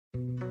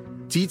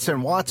Dietz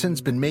and Watson's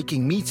been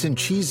making meats and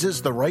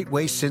cheeses the right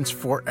way since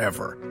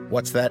forever.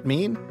 What's that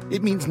mean?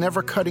 It means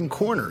never cutting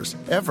corners,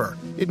 ever.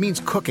 It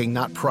means cooking,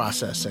 not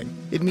processing.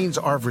 It means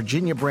our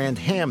Virginia brand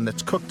ham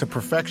that's cooked to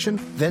perfection,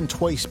 then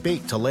twice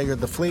baked to layer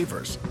the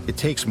flavors. It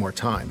takes more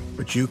time,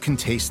 but you can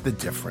taste the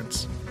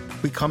difference.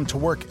 We come to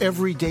work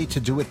every day to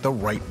do it the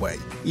right way,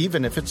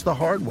 even if it's the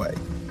hard way.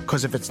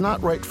 Because if it's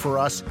not right for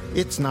us,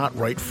 it's not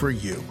right for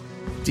you.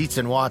 Dietz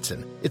and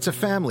Watson, it's a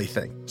family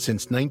thing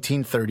since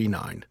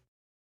 1939.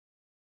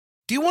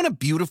 Do you want a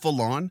beautiful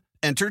lawn?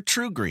 Enter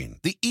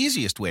TruGreen, the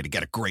easiest way to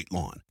get a great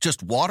lawn.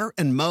 Just water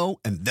and mow,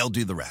 and they'll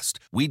do the rest.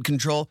 Weed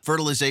control,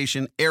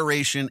 fertilization,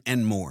 aeration,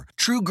 and more.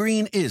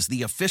 TruGreen is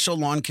the official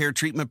lawn care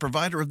treatment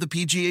provider of the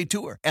PGA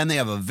Tour, and they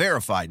have a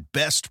verified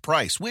best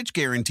price, which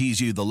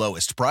guarantees you the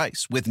lowest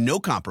price with no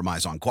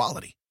compromise on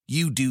quality.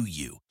 You do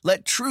you.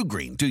 Let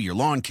TruGreen do your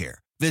lawn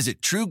care.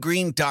 Visit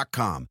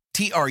TruGreen.com,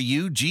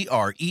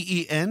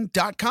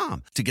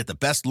 TruGreen.com, to get the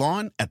best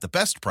lawn at the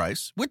best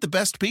price with the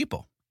best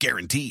people.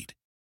 Guaranteed.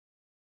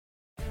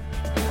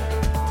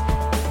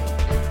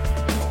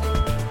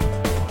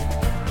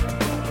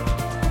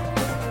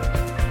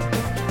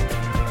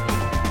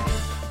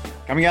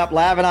 Coming up,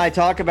 Lav and I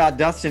talk about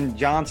Dustin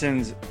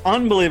Johnson's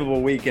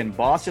unbelievable week in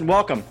Boston.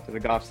 Welcome to the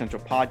Golf Central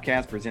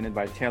podcast presented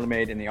by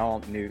TaylorMade and the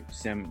all-new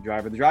Sim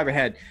Driver. The driver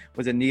head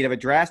was in need of a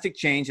drastic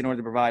change in order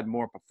to provide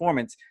more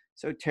performance,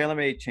 so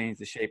TaylorMade changed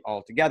the shape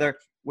altogether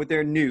with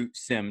their new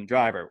Sim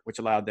Driver, which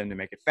allowed them to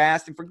make it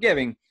fast and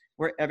forgiving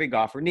where every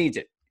golfer needs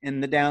it,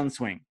 in the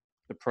downswing.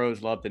 The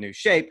pros love the new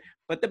shape,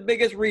 but the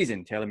biggest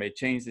reason TaylorMade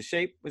changed the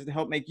shape was to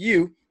help make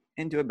you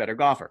into a better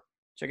golfer.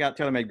 Check out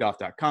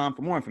TaylorMadeGolf.com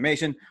for more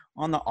information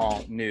on the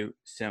all-new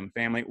Sim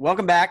family.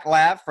 Welcome back,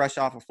 Lav, fresh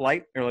off a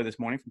flight early this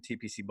morning from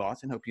TPC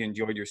Boston. Hope you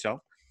enjoyed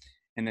yourself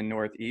in the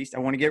Northeast. I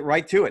want to get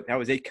right to it. That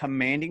was a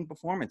commanding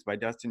performance by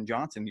Dustin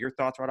Johnson. Your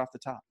thoughts right off the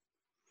top?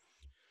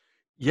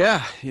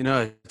 Yeah,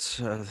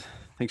 it's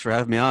thanks for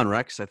having me on,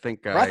 Rex. I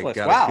think Breathless.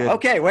 Wow.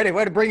 Okay, way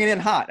to bring it in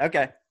hot.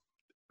 Okay. I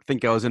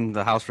think I was in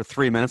the house for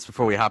 3 minutes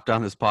before we hopped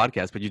on this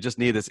podcast, but you just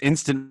need this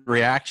instant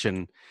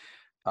reaction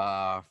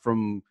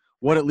from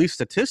what, at least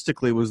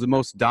statistically, was the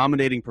most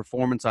dominating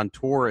performance on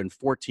tour in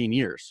 14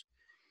 years.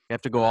 You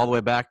have to go all the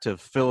way back to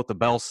Phil at the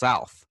Bell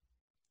South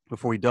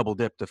before he double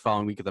dipped the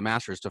following week at the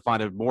Masters to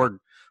find a more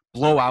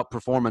blowout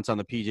performance on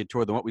the PGA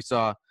Tour than what we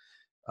saw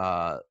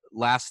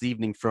last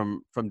evening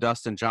from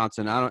Dustin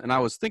Johnson. And I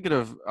was thinking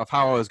of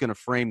how I was going to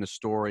frame the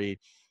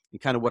story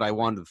and kind of what I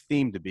wanted the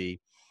theme to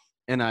be.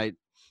 And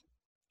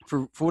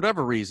for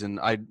whatever reason,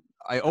 I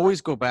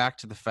always go back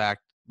to the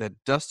fact that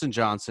Dustin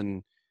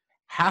Johnson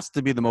has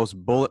to be the most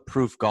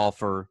bulletproof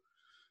golfer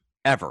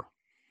ever.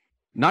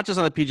 Not just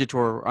on the PGA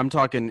Tour. I'm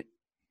talking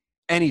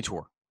any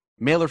tour,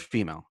 male or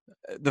female.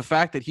 The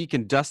fact that he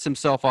can dust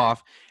himself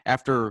off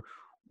after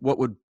what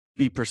would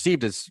be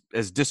perceived as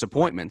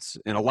disappointments,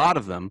 and a lot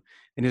of them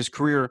in his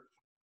career,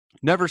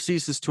 never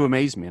ceases to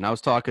amaze me. And I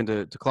was talking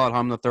to Claude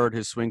Harmon III,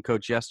 his swing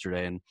coach,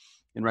 yesterday, and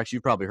Rex,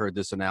 you've probably heard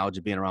this analogy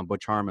being around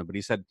Butch Harmon, but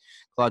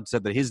Claude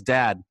said that his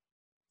dad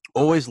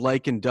always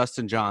likened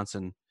Dustin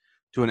Johnson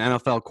to an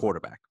NFL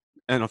cornerback.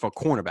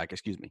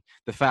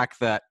 The fact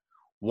that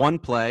one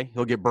play,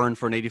 he'll get burned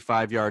for an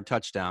 85-yard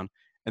touchdown,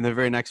 and the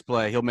very next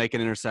play, he'll make an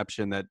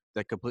interception that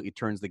completely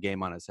turns the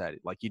game on his head.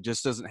 Like, he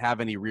just doesn't have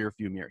any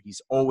rear-view mirror. He's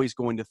always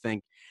going to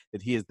think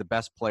that he is the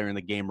best player in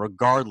the game,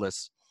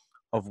 regardless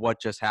of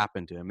what just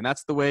happened to him. And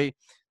that's the way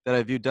that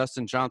I view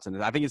Dustin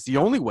Johnson. I think it's the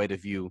only way to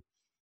view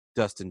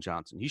Dustin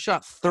Johnson. He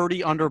shot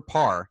 30 under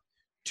par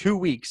 2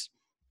 weeks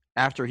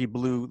after he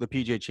blew the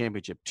PGA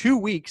Championship, 2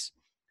 weeks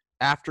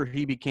after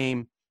he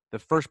became the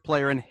first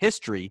player in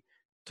history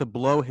to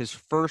blow his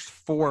first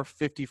 4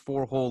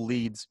 54-hole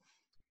leads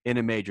in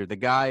a major. The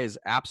guy is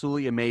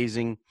absolutely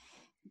amazing.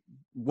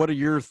 What are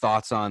your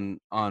thoughts on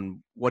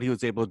what he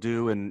was able to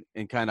do and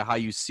kind of how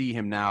you see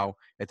him now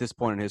at this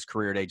point in his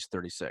career at age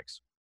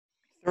 36?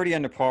 30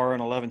 under par,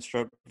 an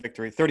 11-stroke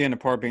victory. 30 under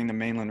par being the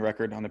mainland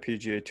record on the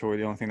PGA Tour.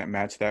 The only thing that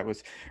matched that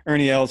was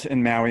Ernie Els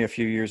in Maui a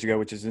few years ago,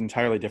 which is an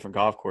entirely different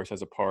golf course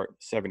as a par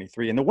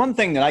 73. And the one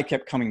thing that I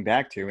kept coming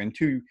back to, and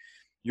to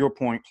your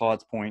point,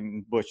 Claude's point,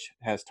 and Butch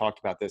has talked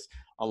about this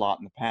a lot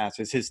in the past,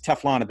 is his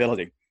Teflon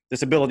ability,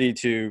 this ability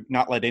to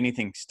not let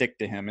anything stick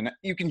to him. And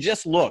you can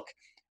just look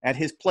at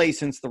his play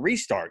since the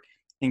restart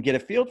and get a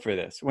feel for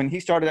this. When he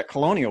started at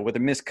Colonial with a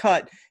missed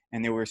cut,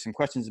 and there were some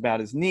questions about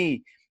his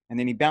knee, and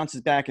then he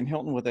bounces back in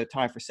Hilton with a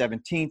tie for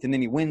 17th, and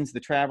then he wins the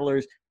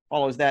Travelers,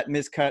 follows that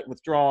miscut,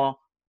 withdraw,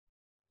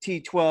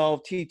 T12,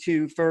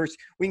 T2 first.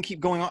 We can keep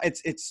going on.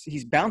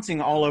 He's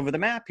bouncing all over the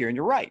map here, and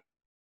you're right.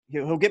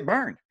 He'll get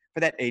burned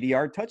for that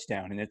 80-yard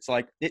touchdown, and it's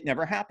like it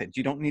never happens.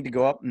 You don't need to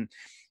go up and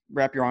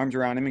wrap your arms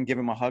around him and give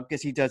him a hug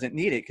because he doesn't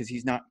need it because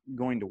he's not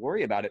going to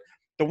worry about it.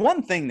 The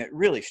one thing that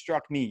really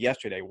struck me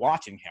yesterday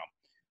watching him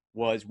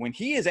was when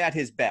he is at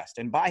his best,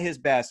 and by his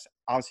best,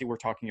 obviously we're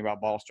talking about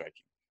ball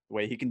striking, the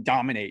way he can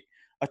dominate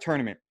a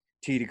tournament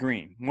tee to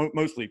green,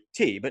 mostly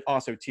tee, but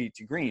also tee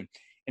to green.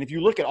 And if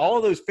you look at all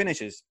of those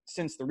finishes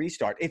since the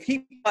restart, if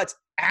he puts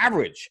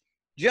average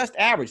just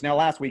average. Now,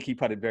 last week he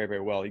putted very,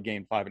 very well. He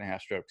gained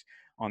 5.5 strokes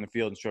on the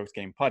field in strokes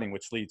gained putting,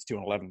 which leads to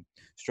an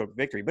 11-stroke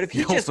victory. But if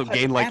he also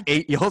gained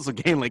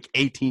like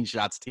 18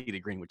 shots tee to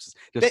green, which is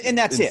just and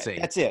that's insane.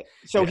 That's it.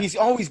 So he's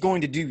always going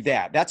to do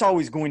that. That's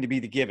always going to be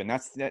the given.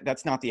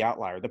 That's not the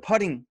outlier. The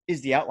putting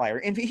is the outlier.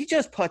 And if he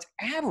just puts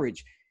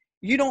average,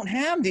 you don't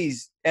have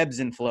these ebbs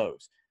and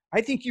flows. I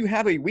think you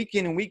have a week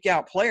in and week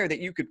out player that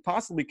you could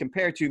possibly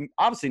compare to,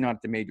 obviously not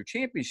at the major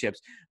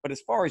championships, but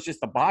as far as just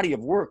the body of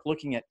work,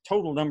 looking at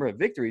total number of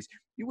victories,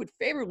 you would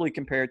favorably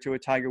compare to a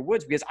Tiger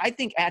Woods, because I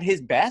think at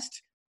his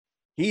best,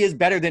 he is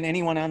better than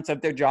anyone else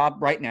at their job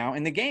right now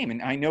in the game.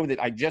 And I know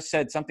that I just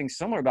said something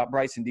similar about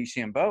Bryson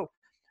DeChambeau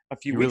a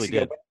few weeks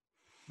ago.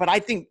 But I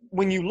think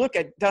when you look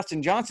at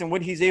Dustin Johnson,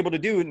 what he's able to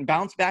do and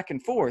bounce back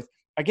and forth,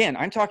 again,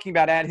 I'm talking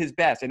about at his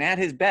best. And at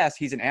his best,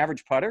 he's an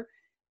average putter.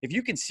 If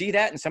you can see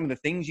that in some of the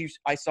things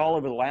I saw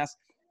over the last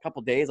couple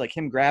of days, like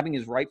him grabbing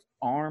his right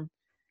arm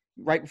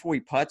right before he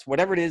putts,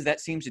 whatever it is that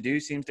seems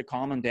to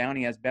calm him down.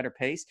 He has better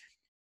pace.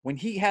 When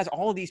he has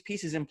all of these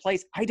pieces in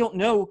place, I don't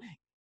know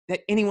that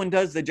anyone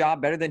does the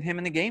job better than him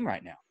in the game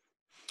right now.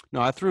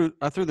 No, I threw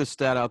this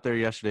stat out there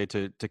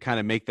yesterday to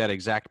kind of make that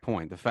exact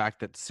point. The fact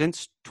that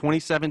since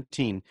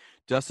 2017,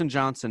 Dustin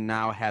Johnson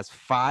now has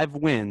 5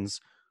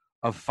 wins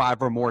of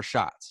 5 or more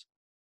shots.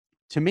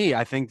 To me,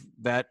 I think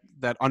that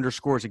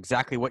underscores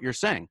exactly what you're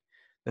saying.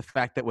 The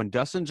fact that when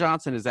Dustin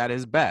Johnson is at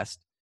his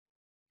best,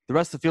 the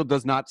rest of the field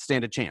does not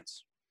stand a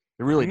chance.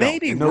 They really don't.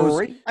 Maybe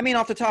Rory. I mean,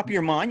 off the top of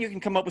your mind, you can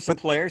come up with some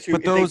players who,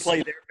 if they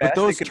play their best,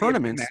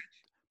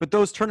 but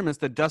those tournaments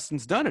that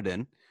Dustin's done it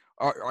in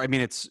are, I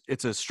mean, it's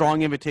a strong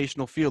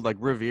invitational field like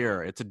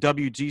Riviera. It's a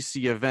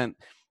WGC event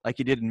like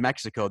he did in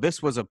Mexico.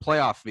 This was a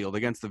playoff field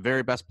against the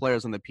very best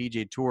players on the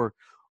PGA Tour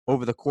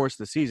over the course of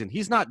the season.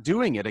 He's not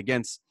doing it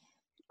against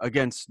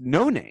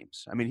no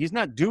names. I mean, he's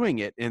not doing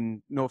it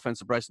in, no offense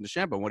to Bryson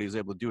DeChambeau, what he was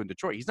able to do in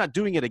Detroit. He's not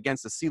doing it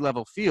against a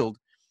C-level field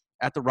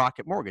at the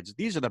Rocket Mortgage.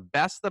 These are the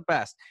best,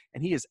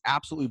 and he is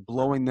absolutely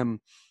blowing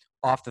them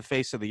off the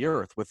face of the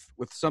earth with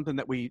something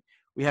that we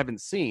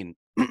haven't seen.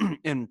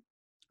 And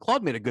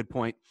Claude made a good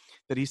point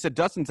that he said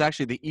Dustin's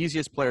actually the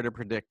easiest player to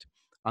predict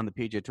on the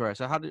PGA Tour. I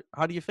said,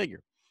 how do you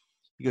figure?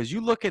 Because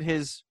you look at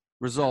his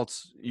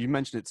results, you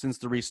mentioned it since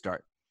the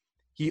restart.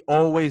 He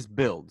always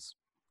builds.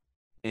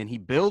 And he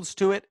builds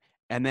to it,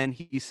 and then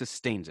he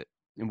sustains it.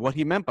 And what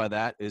he meant by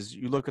that is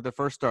you look at the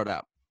first start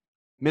out,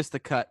 missed the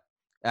cut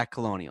at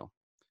Colonial.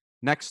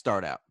 Next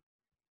start out,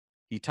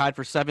 he tied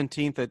for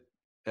 17th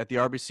at the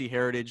RBC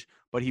Heritage,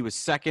 but he was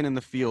second in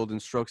the field in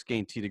strokes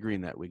gained tee to green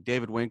that week.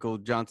 David Winkle,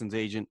 Johnson's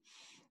agent,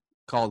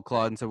 called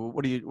Claude and said, well,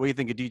 what do you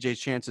think of DJ's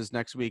chances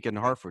next week in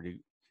Hartford?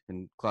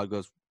 And Claude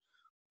goes,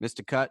 missed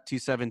a cut,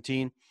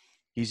 T17.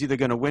 He's either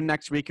going to win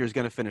next week or he's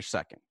going to finish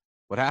second.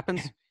 What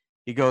happens?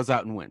 He goes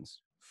out and wins.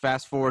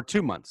 Fast forward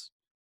 2 months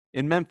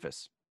in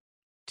Memphis,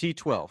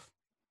 T12.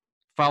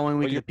 Following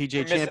week of the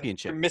PGA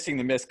Championship. You're missing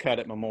the missed cut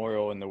at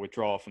Memorial and the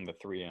withdrawal from the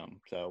 3M.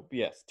 So,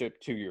 yes, to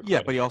your credit.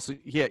 Yeah, but he also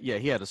he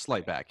had a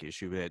slight back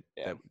issue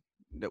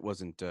that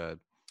wasn't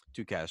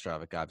too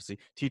catastrophic, obviously.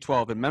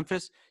 T12 in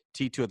Memphis,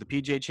 T2 at the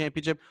PGA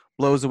Championship,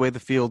 blows away the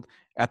field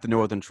at the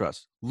Northern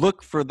Trust.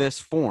 Look for this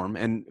form.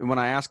 And when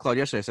I asked Claude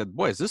yesterday, I said,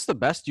 boy, is this the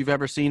best you've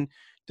ever seen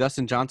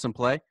Dustin Johnson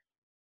play?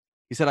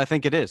 He said, I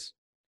think it is.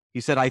 He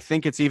said, I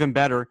think it's even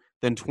better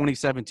than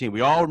 2017.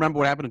 We all remember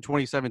what happened in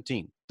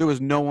 2017. There was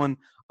no one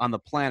on the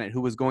planet who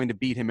was going to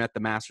beat him at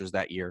the Masters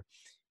that year.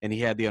 And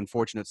he had the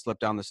unfortunate slip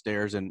down the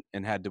stairs and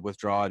had to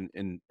withdraw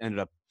and ended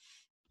up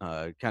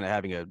kind of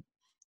having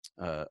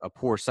a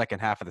poor second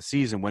half of the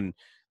season, when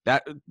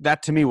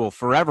that to me will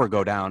forever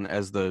go down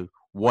as the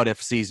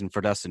what-if season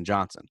for Dustin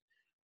Johnson.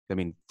 I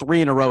mean,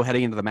 3 in a row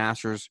heading into the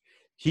Masters,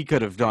 he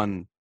could have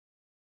done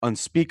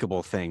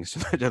unspeakable things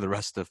to the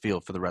rest of the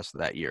field for the rest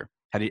of that year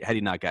had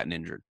he not gotten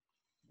injured.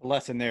 The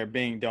lesson there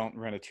being, don't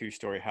rent a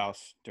 2-story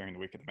house during the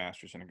week of the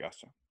Masters in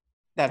Augusta.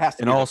 That has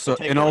to.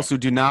 And also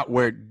do not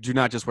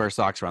just wear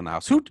socks around the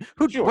house. Sure.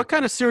 What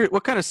kind of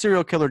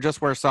serial killer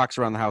just wears socks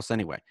around the house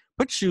anyway?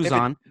 Put shoes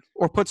on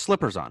or put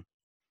slippers on,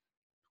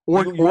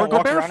 or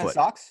go barefoot. In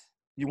socks?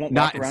 You won't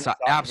not walk in socks.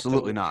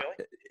 Absolutely not.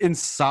 In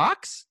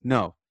socks?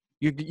 No.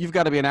 You've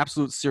got to be an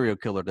absolute serial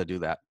killer to do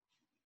that.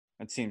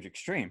 That seems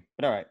extreme.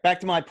 But all right, back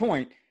to my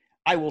point.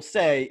 I will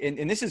say,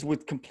 and this is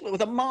with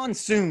a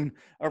monsoon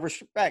of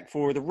respect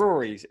for the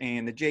Rorys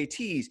and the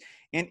JTs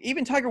and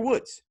even Tiger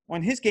Woods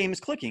when his game is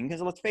clicking,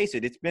 because let's face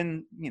it, it's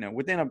been,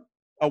 within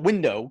a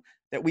window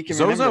that we can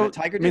remember that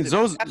Tiger did.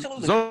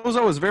 Absolutely.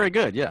 Zozo is very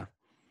good, yeah.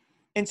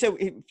 And so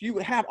if you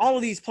have all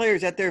of these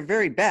players at their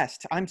very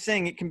best, I'm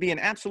saying it can be an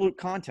absolute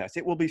contest.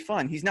 It will be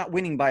fun. He's not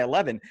winning by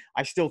 11.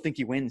 I still think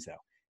he wins, though,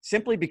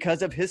 simply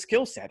because of his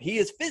skill set. He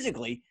is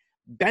physically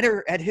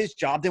better at his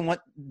job than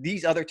what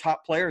these other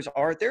top players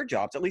are at their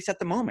jobs, at least at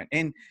the moment.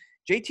 And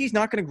JT's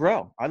not going to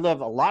grow. I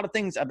love a lot of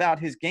things about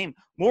his game.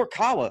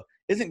 Morikawa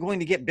isn't going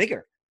to get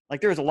bigger.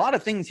 Like, there's a lot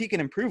of things he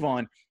can improve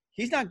on.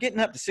 He's not getting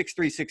up to 6'3",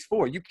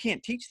 6'4". You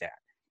can't teach that.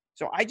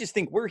 So I just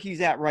think where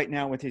he's at right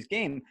now with his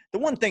game, the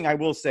one thing I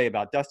will say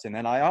about Dustin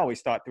that I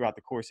always thought throughout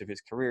the course of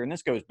his career, and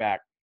this goes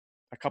back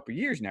a couple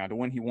years now to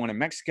when he won in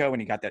Mexico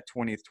and he got that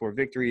 20th tour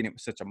victory and it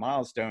was such a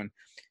milestone.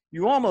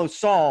 You almost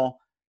saw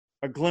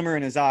a glimmer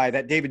in his eye,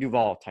 that David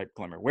Duval type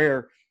glimmer,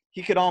 where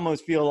he could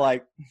almost feel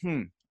like,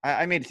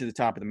 I made it to the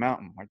top of the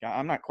mountain. Like,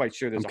 I'm not quite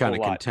sure there's I'm a whole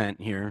kind of lot.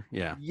 content here.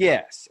 Yeah.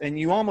 Yes. And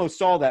you almost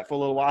saw that for a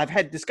little while. I've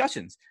had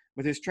discussions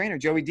with his trainer,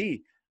 Joey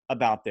D,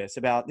 about this,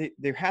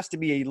 there has to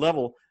be a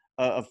level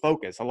of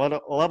focus, a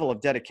level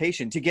of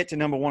dedication to get to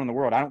number one in the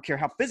world. I don't care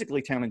how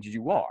physically talented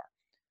you are.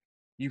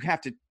 You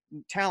have to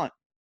 – talent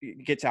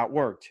gets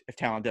outworked if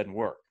talent doesn't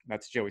work.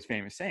 That's Joey's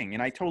famous saying,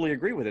 and I totally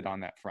agree with it on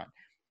that front.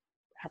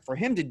 For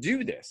him to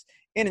do this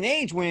in an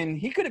age when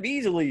he could have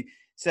easily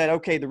said,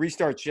 okay, the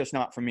restart's just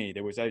not for me.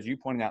 There was, as you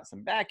pointed out,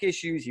 some back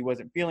issues. He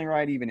wasn't feeling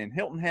right even in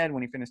Hilton Head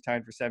when he finished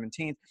tied for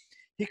 17th.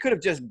 He could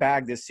have just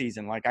bagged this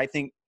season like I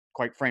think,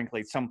 quite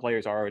frankly, some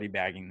players are already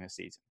bagging this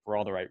season for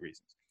all the right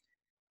reasons.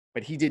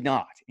 But he did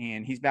not,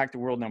 and he's back to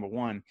world number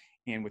one.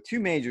 And with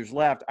two majors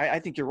left, I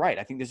think you're right.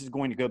 I think this is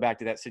going to go back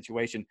to that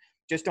situation.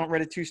 Just don't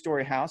rent a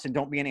two-story house and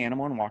don't be an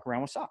animal and walk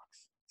around with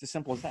socks. It's as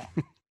simple as that.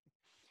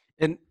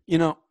 And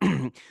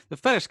the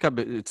FedEx Cup,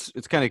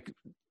 it's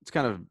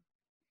kind of,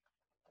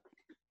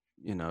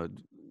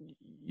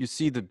 you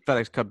see the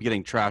FedEx Cup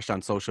getting trashed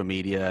on social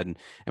media,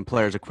 and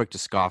players are quick to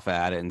scoff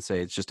at it and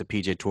say it's just a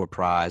PGA Tour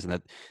prize and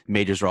that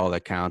majors are all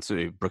that counts.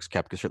 Brooks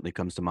Koepka certainly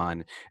comes to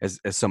mind as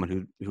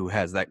someone who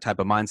has that type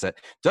of mindset.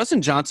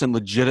 Dustin Johnson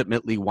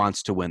legitimately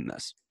wants to win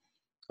this.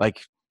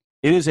 Like,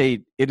 it is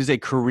a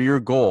career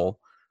goal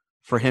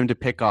for him to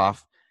pick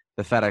off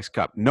the FedEx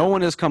Cup. No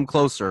one has come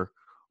closer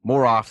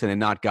more often and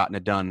not gotten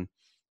it done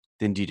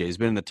than DJ. He's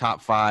been in the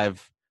top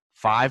five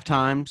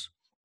times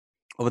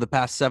over the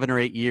past 7 or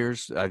 8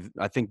 years.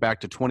 I think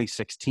back to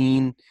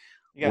 2016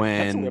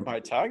 when by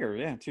Tiger,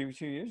 yeah, two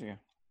years ago.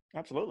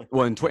 Absolutely.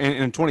 Well, in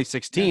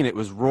 2016, It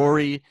was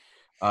Rory,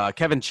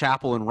 Kevin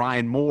Chappell, and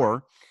Ryan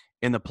Moore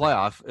in the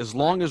playoff. As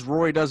long as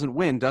Rory doesn't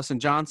win, Dustin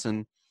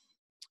Johnson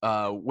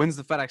wins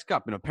the FedEx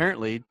Cup. And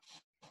apparently,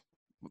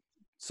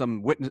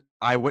 some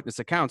eyewitness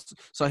accounts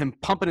saw him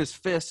pumping his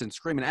fists and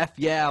screaming "F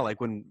yeah!"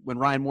 like when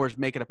Ryan Moore's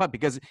making a putt,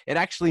 because it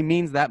actually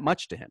means that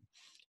much to him.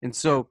 And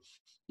so,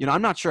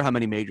 I'm not sure how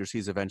many majors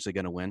he's eventually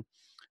going to win.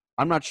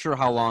 I'm not sure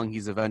how long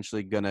he's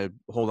eventually going to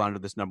hold on to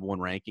this number one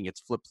ranking. It's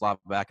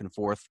flip-flopped back and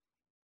forth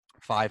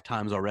 5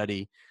 times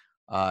already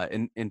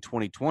in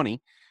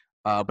 2020.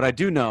 But I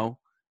do know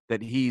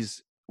that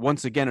he's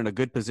once again in a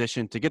good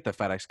position to get the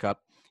FedEx Cup.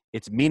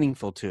 It's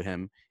meaningful to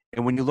him.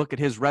 And when you look at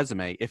his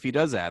resume, if he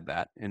does add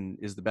that and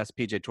is the best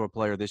PGA Tour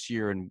player this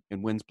year and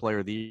wins Player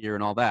of the Year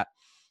and all that,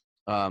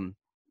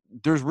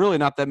 there's really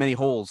not that many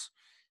holes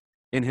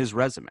in his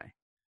resume.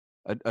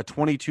 A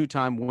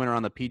 22-time winner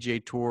on the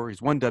PGA Tour.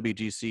 He's won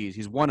WGCs.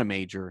 He's won a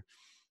major.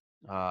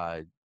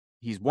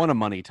 He's won a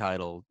money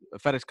title. A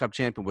FedEx Cup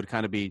champion would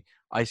kind of be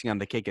icing on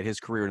the cake at his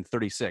career in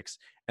 36,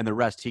 and the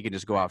rest he can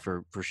just go out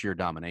for sheer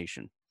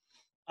domination.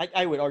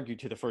 I would argue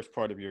to the first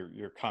part of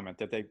your comment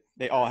that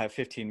they all have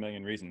 15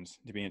 million reasons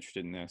to be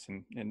interested in this.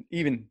 And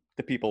even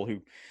the people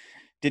who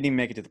didn't even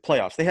make it to the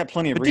playoffs, they have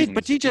plenty of reasons.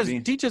 But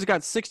DJ's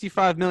got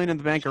 65 million in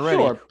the bank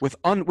already, sure, with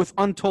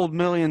untold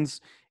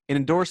millions in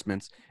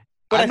endorsements.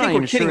 But I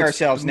think we're kidding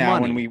ourselves now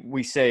when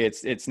we say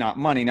it's not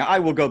money. Now, I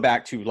will go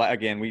back to,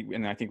 again,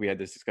 and I think we had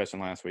this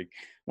discussion last week,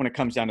 when it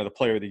comes down to the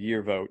Player of the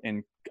Year vote.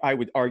 And I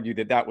would argue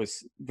that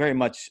was very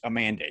much a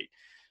mandate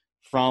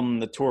from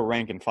the tour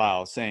rank and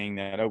file saying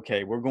that,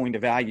 okay, we're going to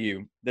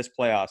value this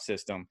playoff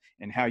system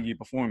and how you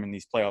perform in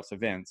these playoffs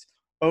events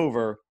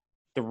over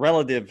the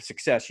relative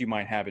success you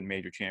might have in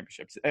major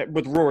championships.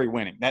 With Rory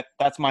winning,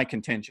 that's my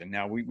contention.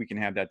 Now, we can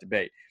have that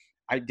debate.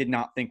 I did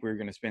not think we were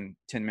going to spend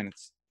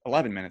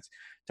 11 minutes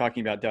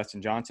talking about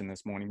Dustin Johnson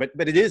this morning,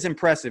 but it is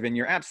impressive, and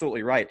you're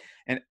absolutely right.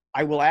 And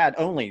I will add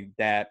only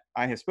that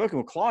I have spoken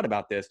with Claude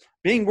about this.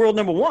 Being world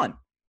number one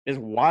is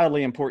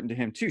wildly important to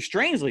him too,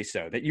 strangely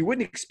so, that you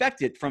wouldn't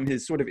expect it from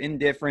his sort of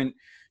indifferent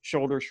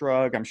shoulder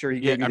shrug. I'm sure he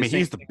gave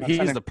he's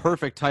the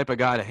perfect type of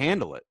guy to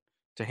handle it,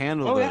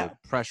 the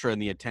pressure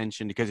and the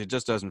attention, because it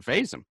just doesn't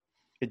faze him.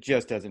 It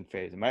just doesn't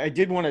faze him. I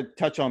did want to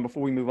touch on,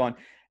 before we move on,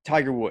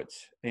 Tiger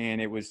Woods.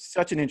 And it was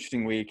such an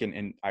interesting week,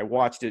 and I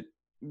watched it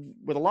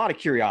with a lot of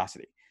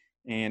curiosity.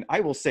 And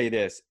I will say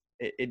this,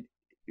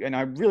 and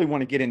I really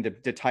want to get into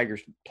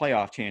Tiger's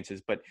playoff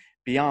chances, but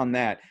beyond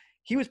that,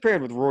 he was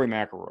paired with Rory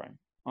McIlroy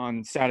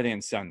on Saturday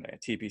and Sunday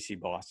at TPC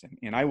Boston.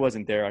 And I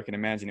wasn't there. I can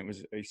imagine it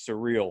was a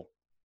surreal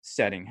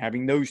setting,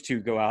 having those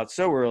two go out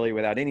so early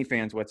without any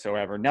fans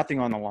whatsoever, nothing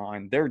on the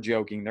line. They're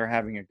joking. They're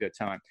having a good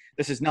time.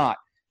 This is not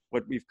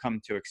what we've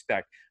come to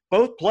expect.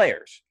 Both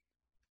players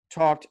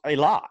talked a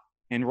lot,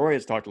 and Rory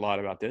has talked a lot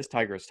about this.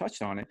 Tiger has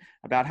touched on it,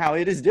 about how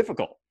it is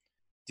difficult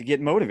to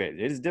get motivated.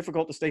 It is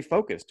difficult to stay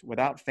focused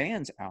without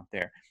fans out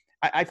there.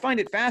 I find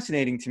it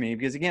fascinating to me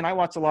because, again, I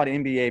watched a lot of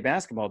NBA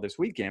basketball this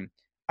weekend.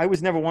 I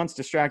was never once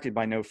distracted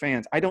by no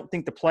fans. I don't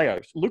think the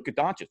players, Luka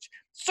Doncic,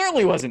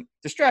 certainly wasn't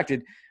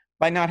distracted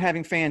by not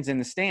having fans in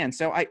the stands.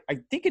 So I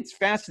think it's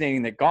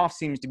fascinating that golf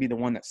seems to be the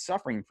one that's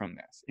suffering from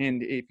this.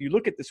 And if you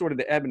look at the sort of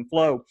the ebb and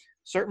flow,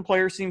 certain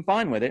players seem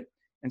fine with it,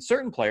 And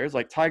certain players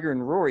like Tiger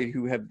and Rory,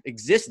 who have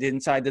existed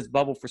inside this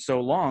bubble for so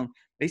long,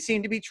 they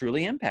seem to be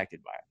truly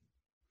impacted by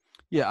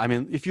it. Yeah, I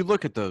mean, if you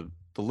look at the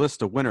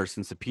list of winners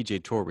since the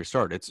PGA Tour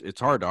restarted,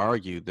 it's hard to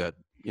argue that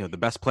the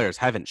best players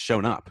haven't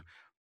shown up.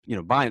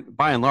 By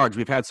and large,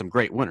 we've had some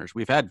great winners.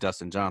 We've had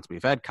Dustin Johnson,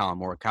 we've had Colin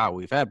Morikawa,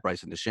 we've had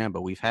Bryson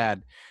DeChambeau, we've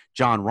had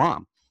Jon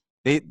Rahm.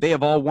 They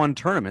have all won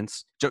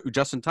tournaments.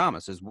 Justin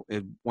Thomas has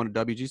won a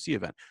WGC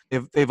event.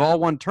 They've all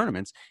won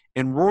tournaments,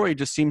 and Rory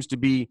just seems to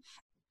be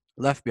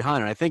left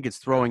behind. And I think it's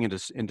throwing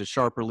into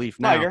sharp relief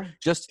now.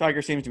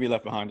 Tiger seems to be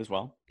left behind as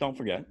well. Don't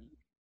forget.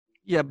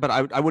 Yeah, but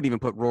I wouldn't even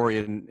put Rory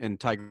and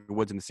Tiger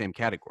Woods in the same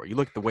category. You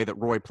look at the way that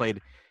Rory played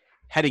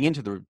heading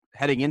into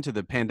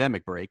the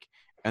pandemic break,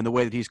 and the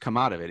way that he's come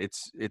out of it.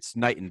 It's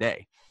night and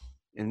day.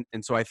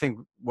 And so I think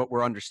what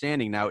we're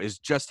understanding now is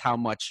just how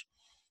much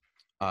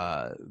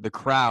the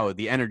crowd,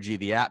 the energy,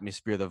 the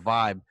atmosphere, the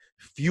vibe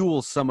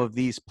fuels some of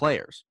these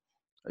players.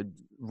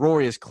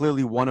 Rory is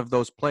clearly one of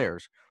those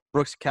players.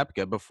 Brooks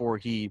Koepka, before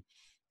he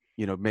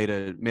made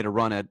a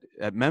run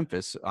at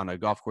Memphis on a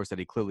golf course that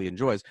he clearly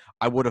enjoys,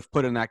 I would have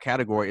put in that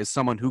category as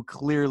someone who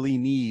clearly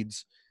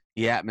needs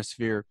the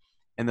atmosphere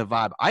and the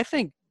vibe. I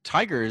think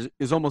Tiger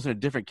is almost in a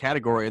different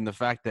category in the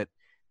fact that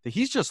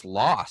he's just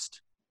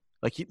lost.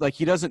 Like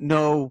he doesn't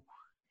know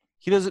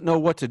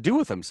what to do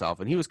with himself.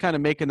 And he was kind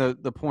of making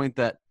the point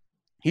that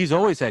he's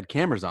always had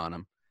cameras on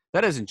him.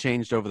 That hasn't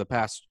changed over the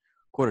past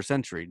quarter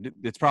century.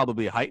 It's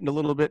probably heightened a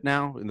little bit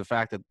now in the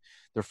fact that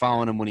they're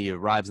following him when he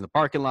arrives in the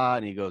parking lot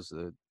and he goes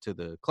to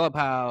the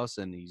clubhouse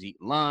and he's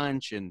eating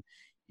lunch and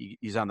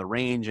he's on the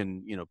range,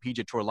 and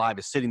PGA Tour Live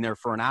is sitting there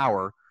for an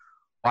hour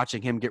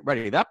watching him get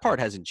ready. That part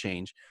hasn't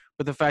changed,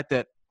 but the fact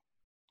that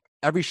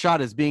every shot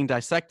is being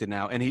dissected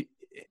now,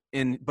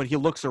 but he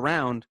looks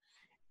around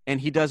and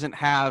he doesn't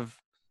have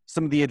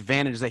some of the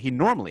advantage that he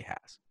normally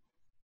has.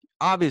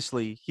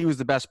 Obviously, he was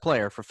the best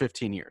player for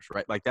 15 years,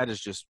 right? Like, that is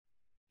just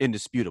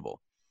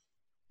indisputable.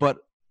 But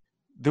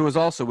there was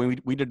also, when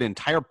we did an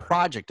entire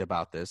project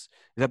about this,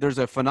 that there's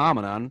a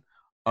phenomenon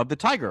of the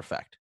Tiger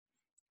effect.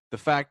 The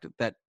fact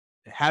that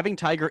having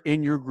Tiger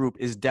in your group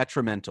is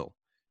detrimental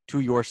to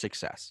your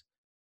success.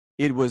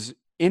 It was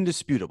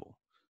indisputable.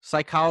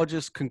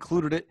 Psychologists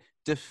concluded it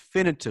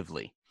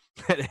definitively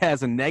that it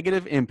has a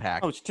negative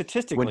impact.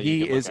 Statistically, when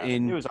he is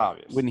it was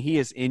obvious. When he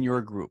is in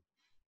your group.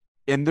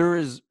 And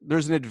there's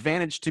an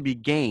advantage to be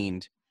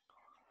gained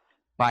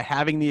by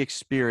having the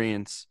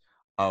experience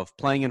of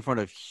playing in front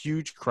of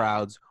huge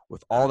crowds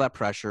with all that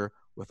pressure,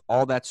 with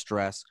all that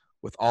stress,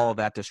 with all of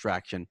that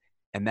distraction,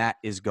 and that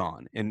is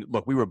gone. And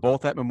look, we were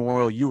both at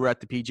Memorial. You were at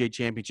the PGA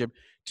Championship.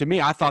 To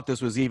me, I thought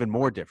this was even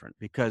more different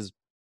because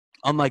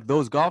unlike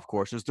those golf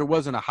courses, there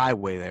wasn't a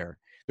highway there.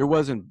 There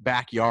wasn't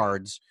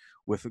backyards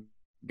with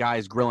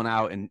guys grilling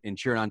out and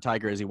cheering on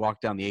Tiger as he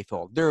walked down the 8th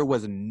hole. There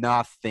was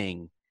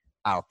nothing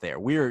out there.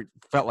 We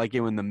felt like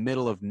it was in the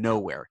middle of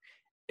nowhere.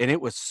 And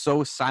it was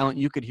so silent,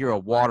 you could hear a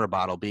water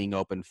bottle being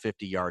opened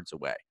 50 yards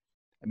away.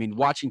 I mean,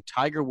 watching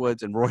Tiger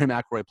Woods and Rory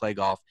McIlroy play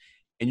golf,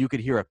 and you could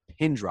hear a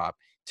pin drop.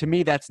 To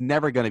me, that's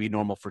never going to be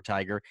normal for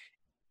Tiger.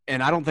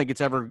 And I don't think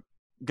it's ever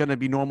going to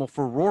be normal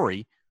for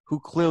Rory, who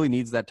clearly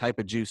needs that type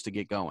of juice to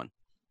get going.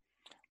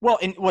 Well,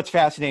 and what's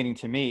fascinating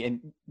to me,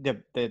 and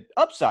the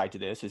upside to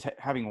this is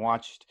having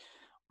watched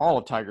all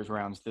of Tiger's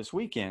rounds this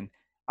weekend,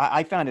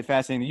 I found it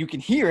fascinating that you can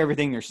hear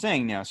everything they're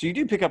saying now. So you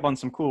do pick up on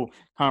some cool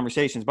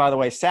conversations. By the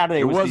way, Saturday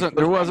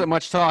there wasn't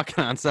much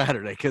talking on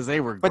Saturday because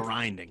they were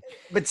grinding.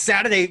 But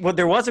Saturday,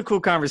 there was a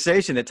cool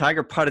conversation that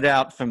Tiger putted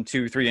out from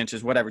 2-3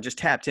 inches, whatever, just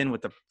tapped in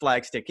with the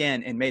flagstick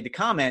in and made the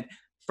comment,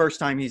 first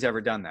time he's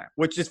ever done that,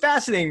 which is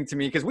fascinating to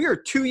me because we are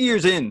 2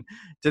 years in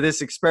to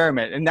this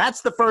experiment, and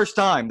that's the first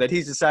time that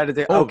he's decided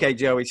to, okay,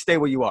 Joey, stay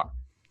where you are.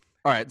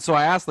 All right, so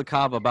I asked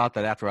LeCobb about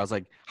that after. I was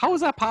like, how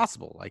is that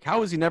possible? Like,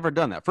 how has he never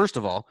done that? First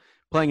of all,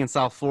 playing in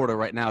South Florida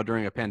right now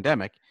during a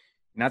pandemic,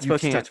 not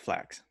supposed to touch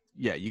flags.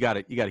 Yeah, you got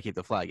to keep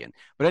the flag in.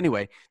 But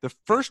anyway, the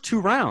first 2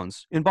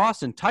 rounds in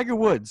Boston, Tiger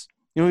Woods,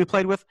 he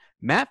played with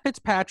Matt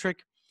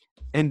Fitzpatrick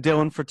and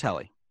Dylan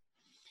Fratelli.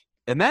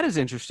 And that is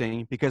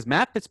interesting because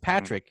Matt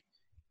Fitzpatrick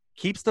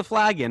keeps the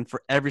flag in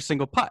for every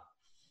single putt.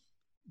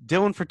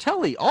 Dylan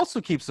Fratelli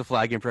also keeps the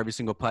flag in for every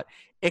single putt,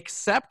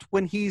 except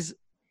when he's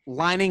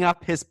lining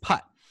up his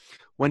putt.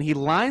 When he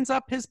lines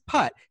up his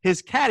putt,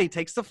 his caddy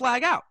takes the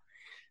flag out.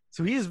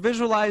 So he is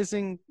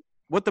visualizing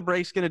what the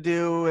break's going to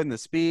do and the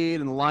speed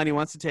and the line he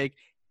wants to take.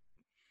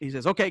 He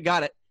says, okay,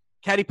 got it.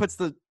 Caddy puts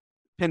the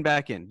pin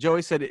back in.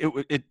 Joey said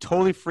it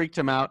totally freaked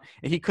him out,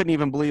 and he couldn't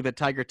even believe that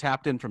Tiger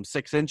tapped in from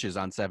 6 inches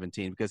on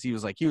 17 because he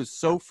was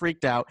so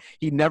freaked out.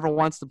 He never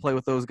wants to play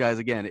with those guys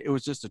again. It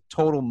was just a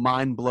total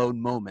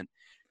mind-blown moment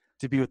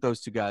to be with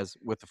those 2 guys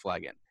with the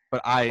flag in.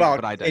 But I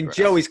digress. And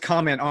Joey's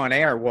comment on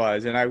air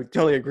was, and I would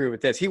totally agree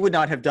with this, he would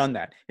not have done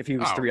that if he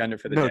was 3 under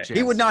for the day. Chance.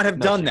 He would not have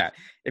done that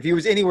if he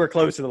was anywhere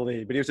close to the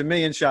lead. But he was a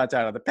million shots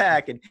out of the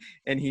pack,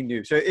 and he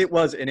knew. So it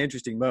was an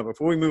interesting moment.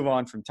 Before we move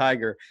on from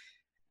Tiger,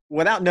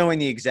 without knowing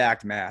the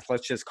exact math,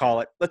 let's just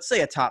call it, let's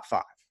say a top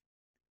 5.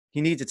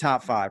 He needs a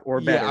top 5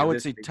 or better. Yeah,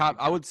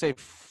 I would say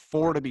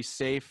 4 to be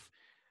safe.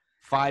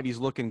 5, he's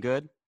looking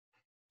good.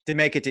 To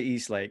make it to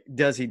East Lake,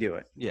 does he do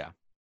it? Yeah.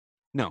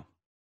 No.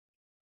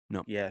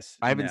 Yes.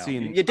 I haven't no.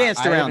 seen. You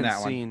danced I around haven't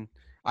that one. seen.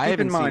 I Keep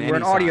haven't in mind, seen we're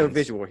any an audio signs.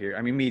 visual here.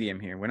 I mean, medium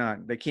here. We're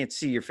not. They can't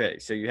see your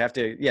face, so you have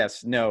to.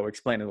 Yes. No.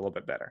 Explain it a little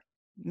bit better.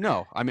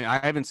 No, I mean I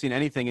haven't seen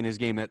anything in his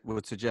game that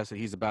would suggest that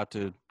he's about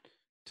to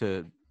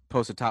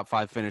post a top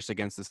 5 finish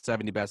against the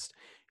 70 best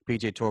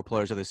PGA Tour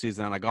players of the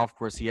season on a golf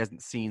course he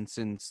hasn't seen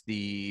since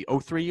the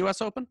 03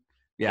 U.S. Open.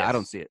 Yeah, Yes. I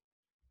don't see it.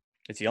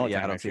 It's the only Yeah,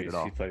 I time don't see it at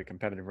all. he played a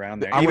competitive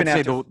round there. I would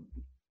say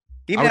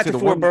Even after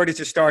 4 birdies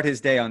to start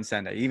his day on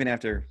Sunday, even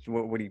after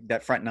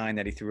that front 9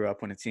 that he threw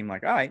up when it seemed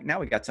like, all right, now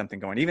we got something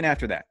going. Even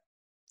after that.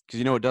 Because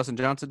you know what Dustin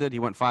Johnson did? He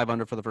went 5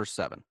 under for the first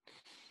 7.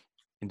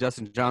 And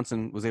Dustin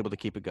Johnson was able to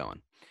keep it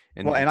going.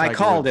 And I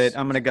called it.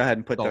 I'm going to go ahead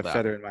and put the that.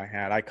 feather in my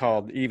hat. I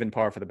called even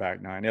par for the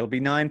back 9. It'll be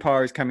 9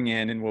 pars coming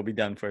in, and we'll be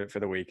done for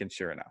the week. And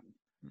sure enough.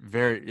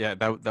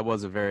 That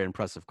was a very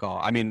impressive call.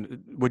 I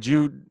mean, would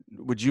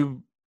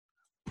you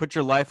put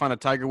your life on a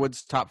Tiger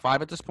Woods top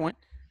 5 at this point?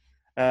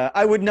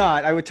 I would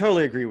not. I would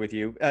totally agree with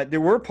you.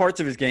 There were parts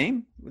of his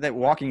game that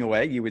walking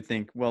away, you would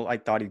think, well, I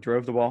thought he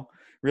drove the ball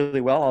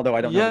really well, although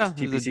I don't know if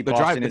TPC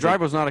Boston the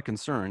drive was not a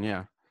concern,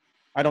 yeah.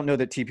 I don't know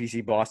that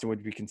TPC Boston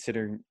would be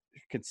considered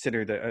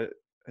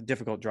a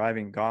difficult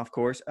driving golf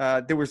course.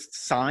 There were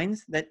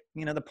signs that,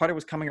 the putter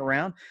was coming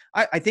around.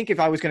 I think if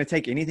I was going to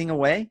take anything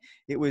away,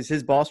 it was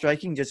his ball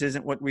striking just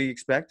isn't what we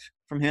expect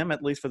from him,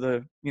 at least for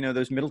the,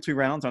 those middle 2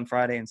 rounds on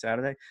Friday and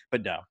Saturday.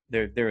 But no,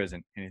 there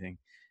isn't anything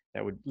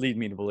that would lead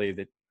me to believe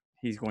that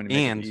he's going to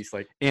make it East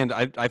Lake. And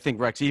I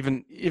think Rex,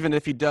 even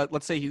if he does,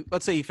 let's say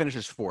he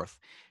finishes 4th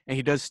and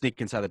he does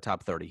sneak inside the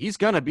top 30, he's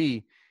going to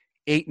be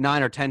 8,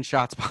 9, or 10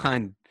 shots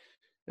behind,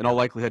 in all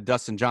likelihood,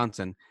 Dustin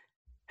Johnson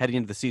heading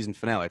into the season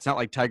finale. It's not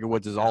like Tiger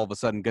Woods is all of a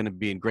sudden going to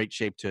be in great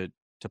shape to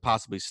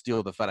possibly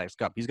steal the FedEx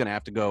Cup. He's going to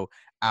have to go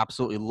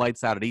absolutely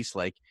lights out at East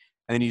Lake,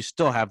 and then you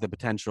still have the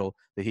potential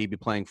that he'd be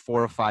playing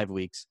 4 of 5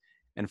 weeks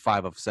and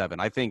 5 of 7.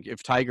 I think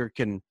if Tiger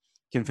can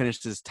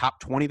finish his top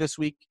 20 this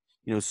week,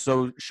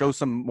 so show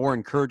some more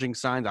encouraging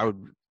signs. I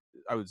would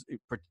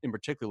in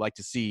particular like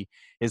to see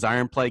his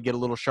iron play get a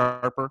little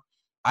sharper.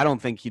 I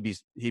don't think he'd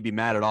be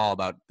mad at all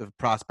about the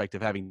prospect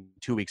of having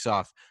 2 weeks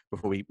off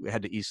before we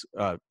head to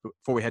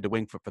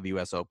Wingfoot for the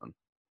U.S. Open.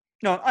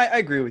 No, I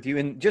agree with you,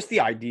 and just the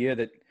idea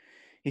that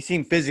he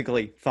seemed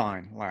physically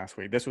fine last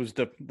week. This was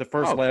the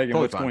first leg of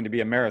what's going to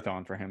be a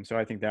marathon for him, so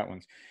I think that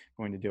one's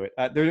going to do it.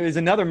 There is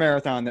another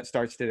marathon that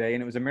starts today,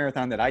 and it was a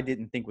marathon that I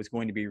didn't think was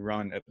going to be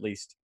run at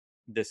least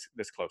this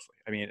closely.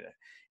 I mean,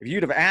 if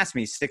you'd have asked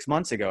me 6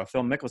 months ago if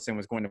Phil Mickelson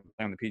was going to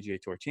play on the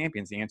PGA Tour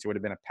Champions, the answer would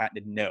have been a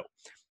patented no.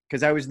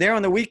 Because I was there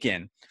on the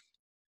weekend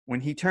when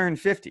he turned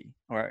 50,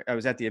 or I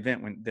was at the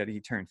event that he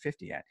turned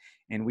 50 at,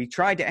 and we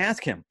tried to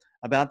ask him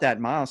about that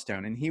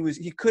milestone, and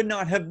he could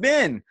not have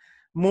been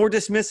more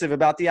dismissive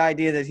about the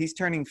idea that he's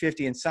turning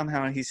 50 and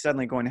somehow he's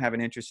suddenly going to have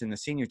an interest in the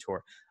senior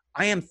tour.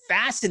 I am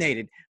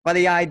fascinated by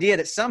the idea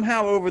that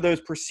somehow over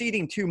those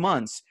preceding 2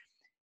 months,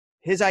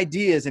 his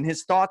ideas and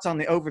his thoughts on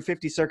the over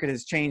 50 circuit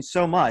has changed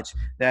so much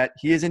that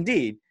he is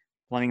indeed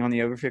playing on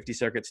the over 50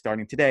 circuit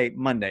starting today,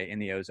 Monday, in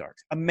the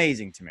Ozarks.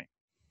 Amazing to me.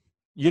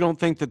 You don't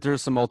think that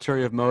there's some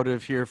ulterior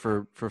motive here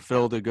for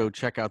Phil to go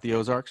check out the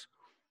Ozarks?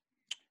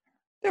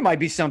 There might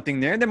be something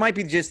there. There might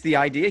be just the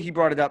idea. He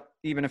brought it up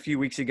even a few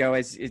weeks ago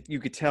as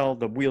you could tell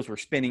the wheels were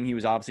spinning. He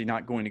was obviously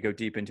not going to go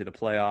deep into the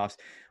playoffs.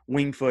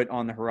 Wingfoot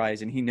on the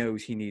horizon. He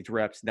knows he needs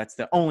reps. That's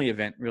the only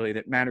event really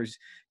that matters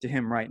to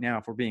him right now,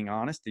 if we're being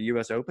honest, the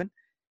U.S. Open.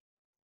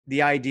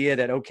 The idea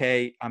that,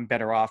 okay, I'm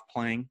better off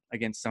playing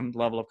against some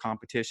level of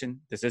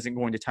competition. This isn't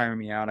going to tire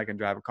me out. I can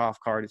drive a golf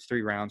cart. It's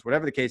 3 rounds,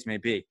 whatever the case may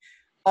be.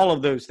 All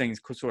of those things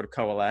sort of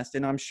coalesced.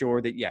 And I'm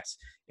sure that, yes,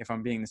 if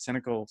I'm being the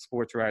cynical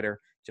sports writer,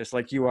 just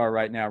like you are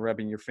right now,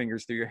 rubbing your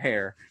fingers through your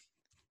hair,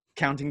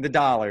 counting the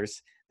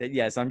dollars, that,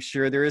 yes, I'm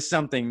sure there is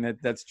something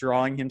that's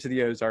drawing him to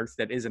the Ozarks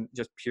that isn't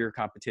just pure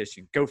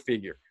competition. Go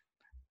figure.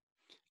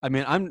 I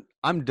mean,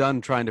 I'm done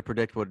trying to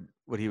predict what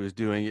he was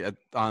doing.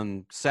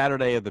 On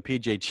Saturday of the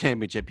PGA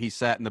Championship, he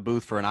sat in the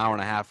booth for an hour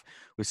and a half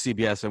with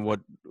CBS and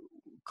what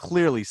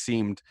clearly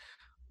seemed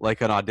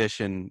like an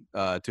audition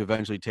to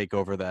eventually take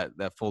over that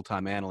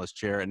full-time analyst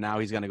chair, and now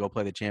he's going to go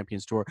play the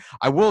Champions Tour.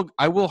 I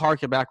will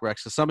harken back,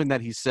 Rex, to something that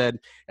he said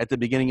at the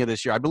beginning of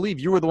this year. I believe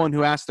you were the one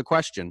who asked the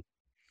question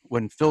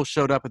when Phil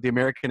showed up at the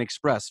American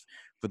Express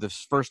for the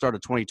first start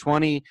of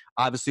 2020.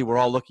 Obviously, we're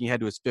all looking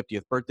ahead to his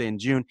 50th birthday in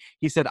June.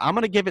 He said, I'm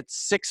going to give it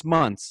 6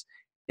 months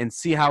and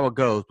see how it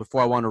goes before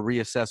I want to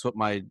reassess what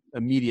my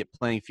immediate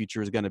playing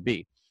future is going to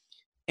be.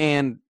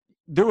 And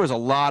there was a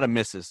lot of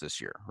misses this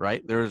year,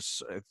 right?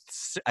 There's,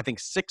 I think,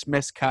 6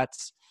 missed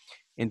cuts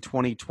in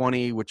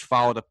 2020, which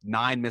followed up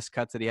 9 missed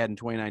cuts that he had in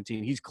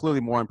 2019. He's clearly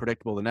more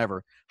unpredictable than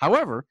ever.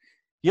 However,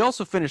 he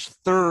also finished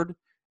 3rd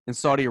in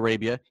Saudi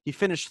Arabia. He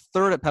finished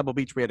 3rd at Pebble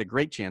Beach, where he had a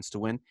great chance to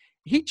win.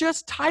 He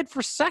just tied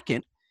for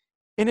 2nd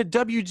in a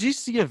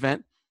WGC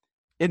event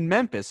in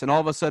Memphis, and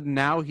all of a sudden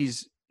now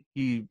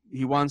he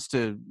wants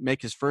to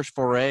make his first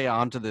foray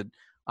onto the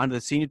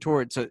senior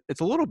tour. It's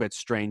a little bit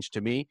strange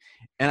to me,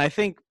 and I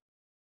think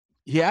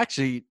he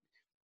actually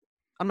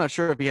I'm not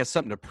sure if he has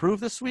something to prove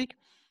this week,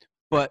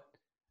 but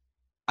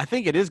I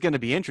think it is going to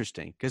be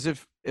interesting because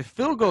if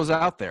Phil goes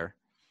out there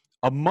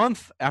a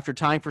month after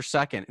tying for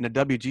second in a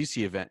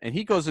WGC event and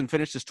he goes and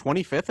finishes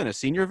 25th in a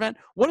senior event,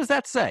 what does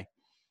that say?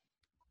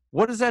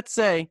 What does that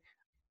say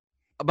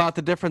about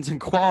the difference in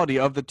quality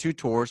of the two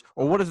tours,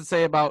 or what does it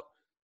say about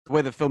the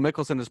way that Phil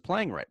Mickelson is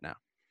playing right now?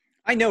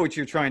 I know what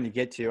you're trying to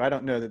get to. I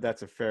don't know that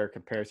that's a fair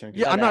comparison.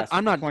 Yeah,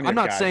 I'm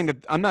not saying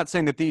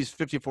that these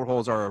 54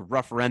 holes are a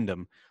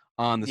referendum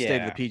on the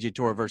state of the PGA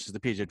Tour versus the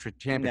PGA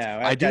Championship.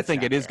 No, I do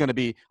think it is going to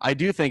be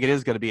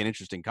an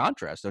interesting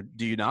contrast. So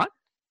do you not?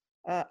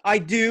 I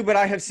do, but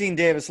I have seen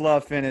Davis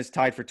Love finish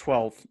tied for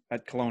 12th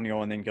at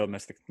Colonial and then go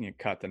miss the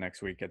cut the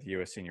next week at the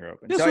U.S. Senior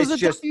Open. This was a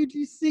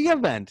WGC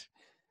event.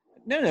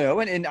 No,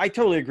 and I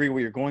totally agree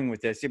where you're going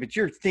with this. Yeah, but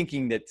you're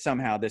thinking that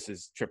somehow this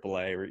is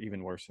AAA or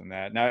even worse than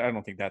that. No, I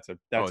don't think that's a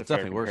it's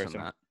definitely worse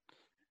than that.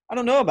 I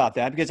don't know about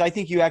that because I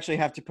think you actually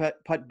have to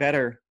putt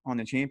better on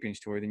the Champions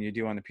Tour than you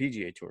do on the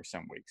PGA Tour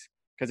some weeks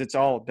because it's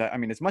all. I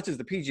mean, as much as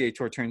the PGA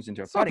Tour turns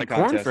into a putting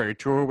contest, the Korn Ferry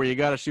Tour where you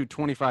got to shoot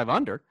 25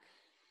 under.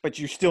 But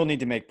you still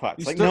need to make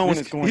putts. No one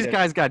is going to. These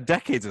guys got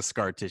decades of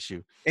scar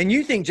tissue. And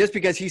you think just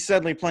because he's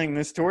suddenly playing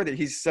this tour that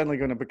he's suddenly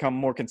going to become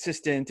more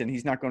consistent and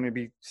he's not going to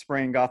be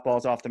spraying golf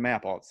balls off the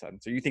map all of a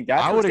sudden. So you think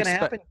that's what's going to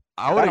happen?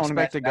 I would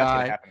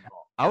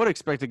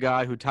expect a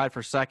guy who tied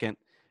for second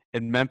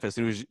in Memphis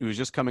and who was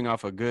just coming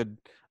off a good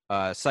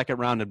second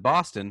round in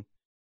Boston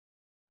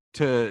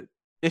to,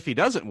 if he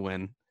doesn't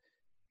win,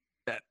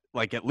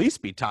 at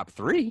least be top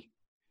 3,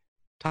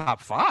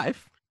 top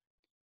 5.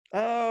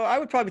 Oh, I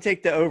would probably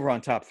take the over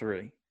on top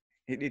 3.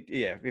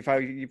 If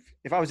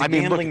I was a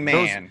gambling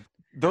man.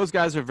 Those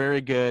guys are very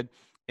good,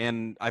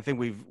 and I think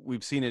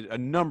we've seen it a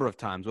number of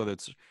times, whether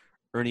it's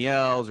Ernie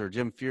Els or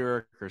Jim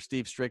Furyk or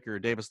Steve Stricker or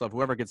Davis Love,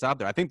 whoever gets out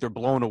there. I think they're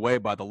blown away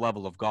by the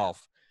level of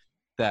golf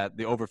that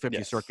the over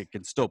 50 circuit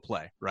can still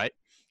play, right?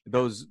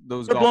 They're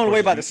blown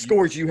away by the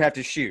scores you have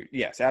to shoot.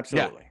 Yes,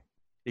 absolutely.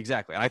 Yeah,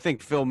 exactly. And I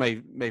think Phil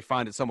may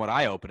find it somewhat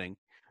eye-opening,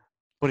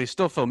 but he's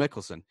still Phil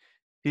Mickelson.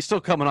 He's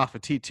still coming off a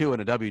T2 in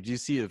a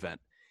WGC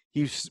event.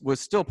 He was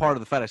still part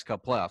of the FedEx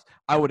Cup playoffs.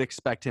 I would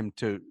expect him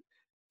to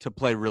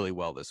play really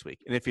well this week.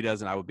 And if he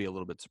doesn't, I would be a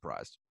little bit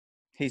surprised.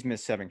 He's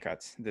missed 7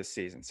 cuts this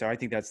season. So I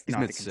think that's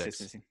not the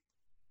consistency.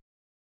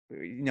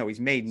 6. No, he's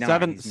made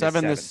 9.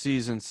 Seven this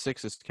season,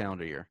 6 this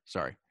calendar year.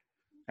 Sorry.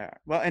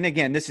 Well, and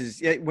again, this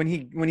is when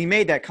he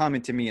made that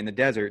comment to me in the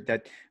desert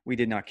that we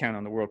did not count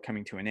on the world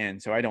coming to an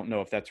end. So I don't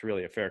know if that's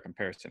really a fair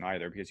comparison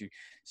either, because you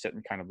sit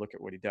and kind of look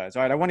at what he does.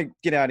 All right, I want to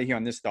get out of here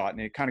on this thought,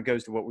 and it kind of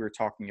goes to what we were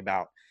talking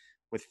about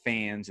with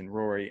fans and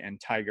Rory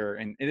and Tiger,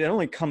 and it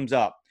only comes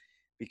up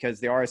because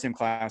the RSM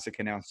Classic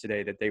announced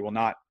today that they will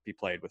not be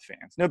played with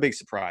fans. No big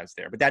surprise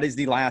there, but that is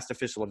the last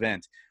official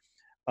event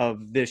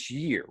of this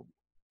year.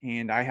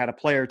 And I had a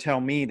player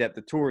tell me that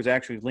the tour is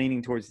actually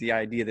leaning towards the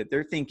idea that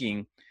they're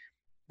thinking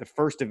the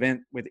first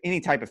event with any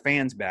type of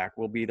fans back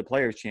will be the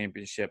Players'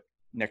 Championship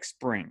next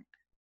spring.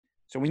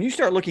 So when you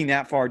start looking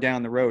that far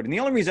down the road, and the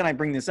only reason I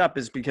bring this up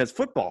is because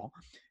football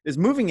is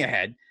moving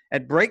ahead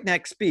at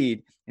breakneck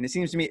speed, and it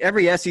seems to me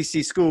every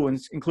SEC school,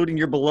 including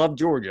your beloved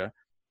Georgia,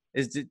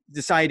 is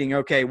deciding,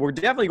 okay, we're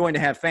definitely going to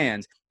have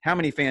fans. How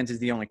many fans is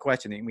the only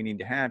question that we need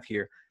to have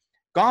here.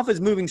 Golf is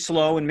moving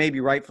slow, and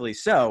maybe rightfully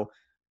so.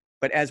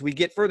 But as we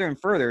get further and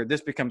further,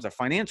 this becomes a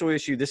financial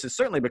issue. This has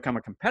certainly become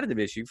a competitive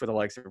issue for the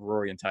likes of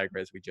Rory and Tiger,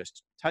 as we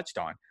just touched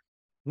on.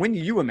 When do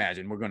you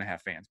imagine we're going to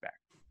have fans back?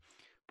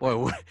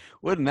 Boy,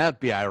 wouldn't that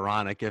be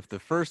ironic if the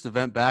first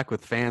event back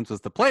with fans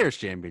was the Players'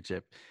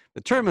 Championship?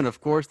 The tournament,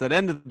 of course, that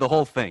ended the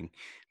whole thing.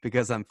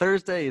 Because on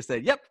Thursday, you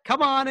said, yep,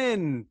 come on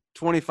in,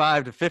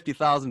 25 to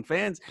 50,000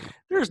 fans.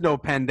 There's no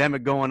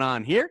pandemic going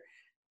on here.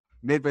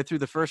 Midway through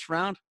the first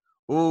round,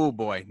 oh,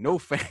 boy, no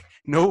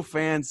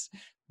fans.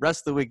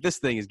 Rest of the week, this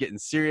thing is getting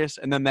serious,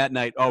 and then that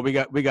night, we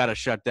got to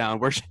shut down.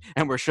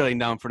 We're shutting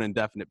down for an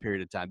indefinite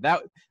period of time.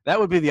 That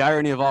would be the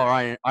irony of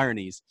all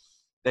ironies.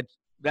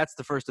 That's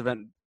the first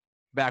event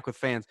back with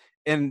fans.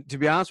 And to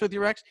be honest with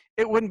you, Rex,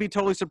 it wouldn't be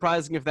totally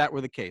surprising if that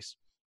were the case.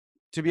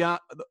 To be on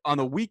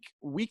a week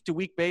to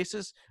week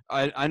basis,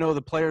 I know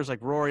the players like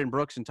Rory and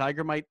Brooks and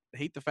Tiger might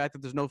hate the fact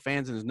that there's no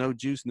fans and there's no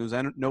juice and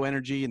there's no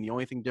energy, and the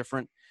only thing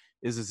different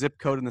is the zip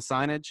code and the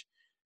signage.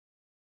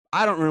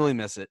 I don't really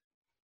miss it.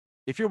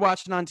 If you're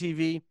watching on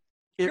TV,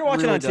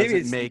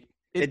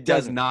 it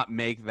does not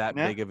make that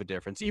big of a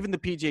difference. Even the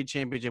PGA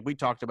Championship, we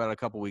talked about it a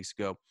couple weeks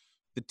ago,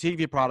 the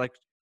TV product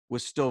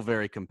was still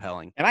very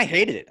compelling. And I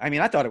hated it. I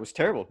mean, I thought it was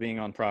terrible being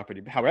on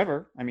property.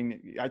 However, I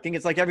mean, I think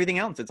it's like everything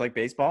else. It's like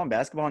baseball and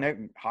basketball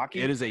and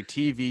hockey. It is a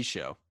TV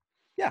show.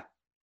 Yeah.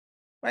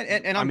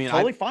 And I'm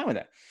totally fine with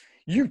that.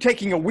 You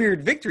taking a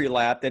weird victory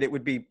lap that it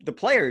would be the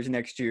Players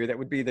next year, that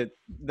would be the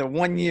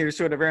 1 year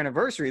sort of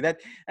anniversary.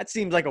 That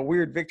seems like a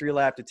weird victory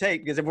lap to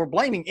take, because if we're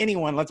blaming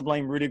anyone, let's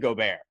blame Rudy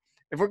Gobert.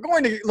 If we're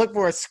going to look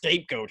for a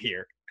scapegoat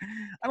here,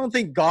 I don't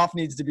think golf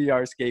needs to be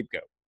our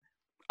scapegoat.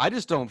 I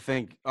just don't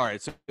think. All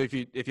right, so if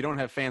you don't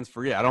have fans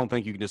free, I don't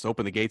think you can just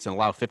open the gates and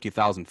allow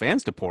 50,000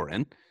 fans to pour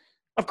in.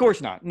 Of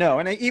course not. No,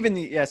 and even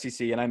the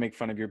SEC, and I make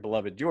fun of your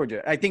beloved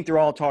Georgia, I think they're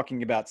all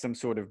talking about some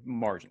sort of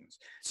margins.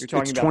 You're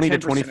talking about 20 to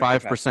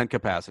 25%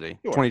 capacity.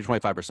 Sure. 20 to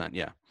 25%,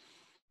 yeah.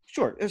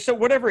 Sure. So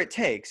whatever it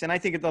takes, and I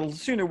think the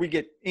sooner we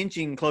get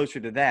inching closer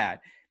to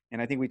that,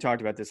 and I think we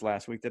talked about this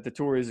last week, that the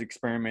tour is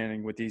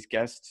experimenting with these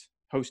guest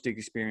hosting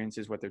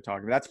experiences, what they're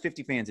talking about. That's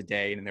 50 fans a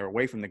day, and they're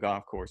away from the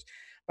golf course.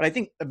 But I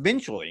think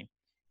eventually,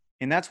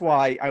 and that's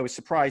why I was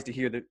surprised to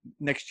hear the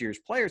next year's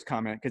players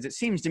comment, because it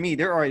seems to me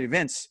there are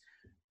events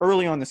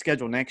early on the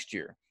schedule next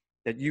year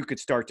that you could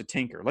start to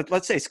tinker.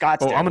 Let's say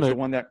Scottsdale is the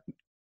one that.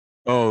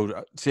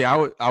 See, I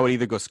would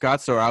either go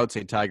Scottsdale or I would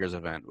say Tigers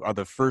event are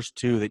the first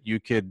two that you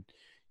could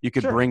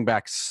sure. Bring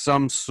back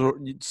some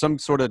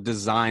sort of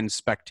design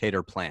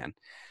spectator plan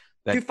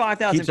that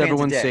 5,000 keeps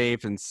everyone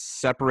safe and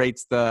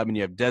separates them. And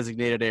you have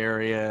designated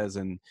areas,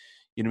 and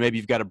maybe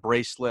you've got a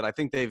bracelet. I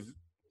think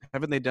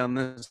haven't they done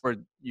this where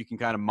you can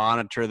kind of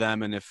monitor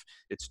them, and if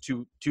it's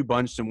too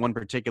bunched in one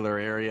particular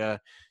area,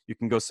 you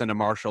can go send a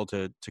marshal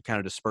to kind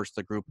of disperse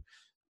the group.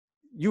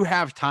 You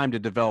have time to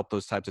develop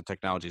those types of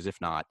technologies, if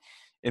not.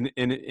 And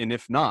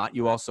if not,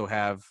 you also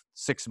have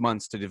 6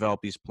 months to develop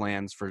these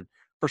plans for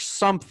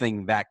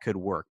something that could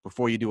work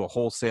before you do a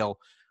wholesale,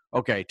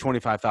 okay,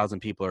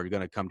 25,000 people are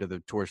going to come to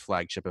the tour's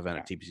flagship event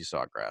at TPC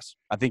Sawgrass.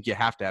 I think you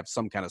have to have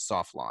some kind of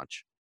soft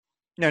launch.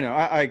 No,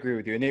 I agree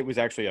with you. And it was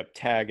actually a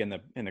tag in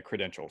the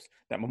credentials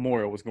that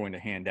Memorial was going to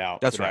hand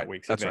out. That's for right. That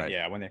week's That's event.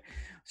 right. Yeah.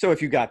 So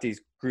if you got these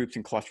groups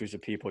and clusters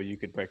of people, you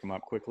could break them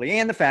up quickly.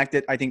 And the fact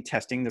that I think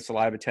testing, the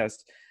saliva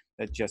test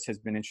that just has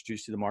been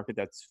introduced to the market,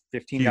 that's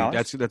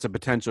 $15. That's a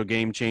potential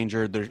game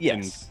changer.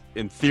 Yes.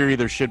 In theory,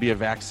 there should be a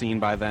vaccine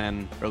by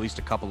then, or at least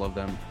a couple of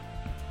them.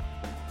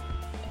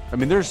 I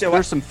mean,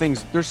 there's some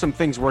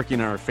things working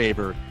in our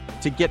favor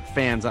to get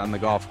fans on the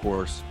golf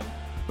course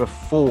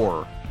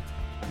before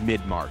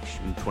mid-March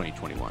in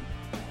 2021.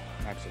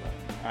 Absolutely.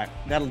 All right,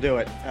 that'll do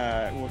it.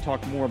 We'll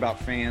talk more about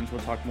fans.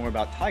 We'll talk more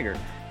about Tiger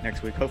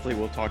next week. Hopefully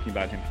we'll talk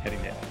about him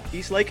heading to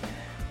East Lake.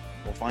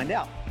 We'll find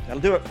out.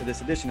 That'll do it for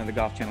this edition of the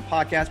Golf Channel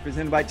podcast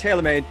presented by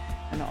TaylorMade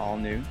and the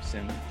all-new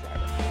Sim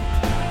Driver.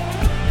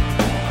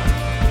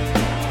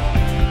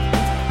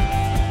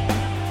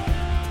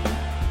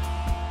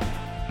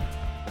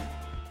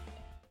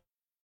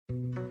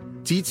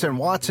 Dietz &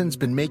 Watson's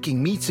been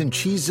making meats and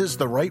cheeses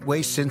the right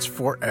way since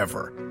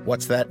forever.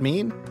 What's that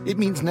mean? It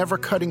means never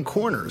cutting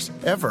corners,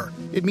 ever.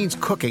 It means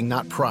cooking,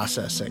 not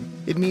processing.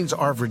 It means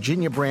our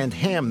Virginia brand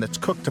ham that's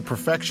cooked to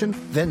perfection,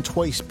 then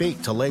twice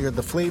baked to layer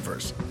the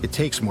flavors. It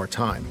takes more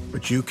time,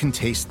 but you can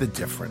taste the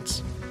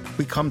difference.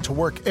 We come to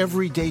work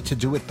every day to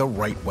do it the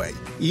right way,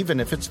 even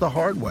if it's the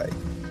hard way.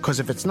 Because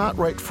if it's not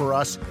right for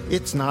us,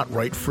 it's not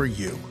right for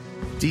you.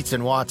 Dietz &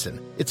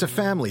 Watson, it's a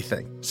family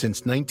thing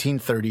since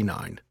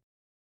 1939.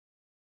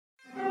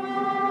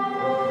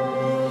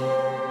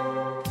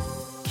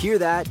 Hear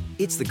that?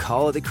 It's the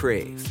call of the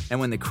Crave. And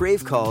when the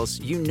Crave calls,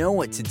 you know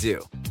what to do.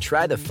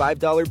 Try the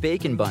 $5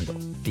 Bacon Bundle,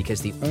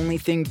 because the only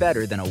thing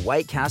better than a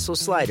White Castle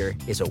slider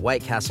is a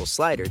White Castle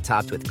slider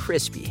topped with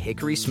crispy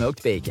hickory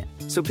smoked bacon.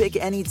 So pick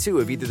any two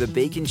of either the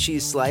Bacon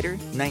Cheese Slider,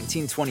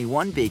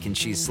 1921 Bacon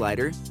Cheese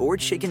Slider, or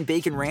Chicken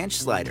Bacon Ranch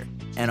Slider.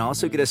 And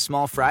also get a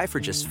small fry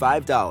for just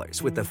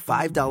 $5 with the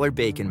 $5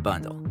 Bacon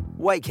Bundle.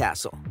 White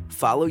Castle.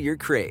 Follow your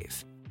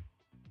Crave.